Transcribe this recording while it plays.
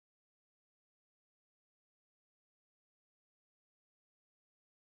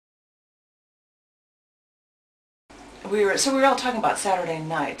we were all talking about Saturday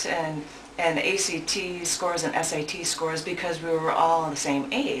night and ACT scores and SAT scores because we were all the same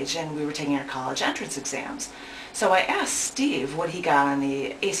age and we were taking our college entrance exams. So I asked Steve what he got on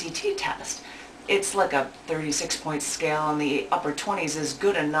the ACT test. It's like a 36-point scale, and the upper 20s is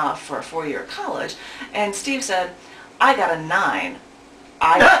good enough for a four-year college. And Steve said, I got a 9.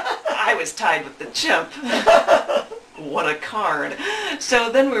 I was tied with the chimp. What a card.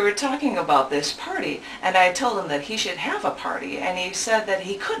 So then we were talking about this party, and I told him that he should have a party, and he said that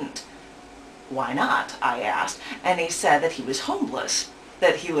he couldn't. Why not? I asked. And he said that he was homeless,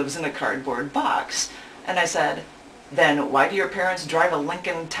 that he lives in a cardboard box. And I said, then why do your parents drive a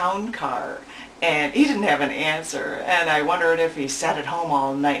Lincoln Town car? And he didn't have an answer, and I wondered if he sat at home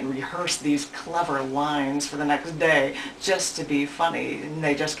all night and rehearsed these clever lines for the next day just to be funny, and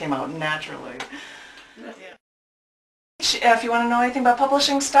they just came out naturally. Yeah. If you want to know anything about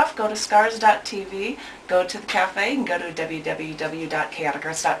publishing stuff, go to scars.tv, go to the cafe, you can go to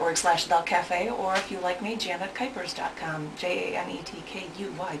www.chaoticarts.org/thecafe, or if you like me, JanetKuypers.com,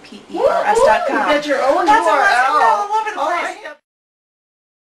 JanetKuypers.com. You get your own URL. That's all over the place.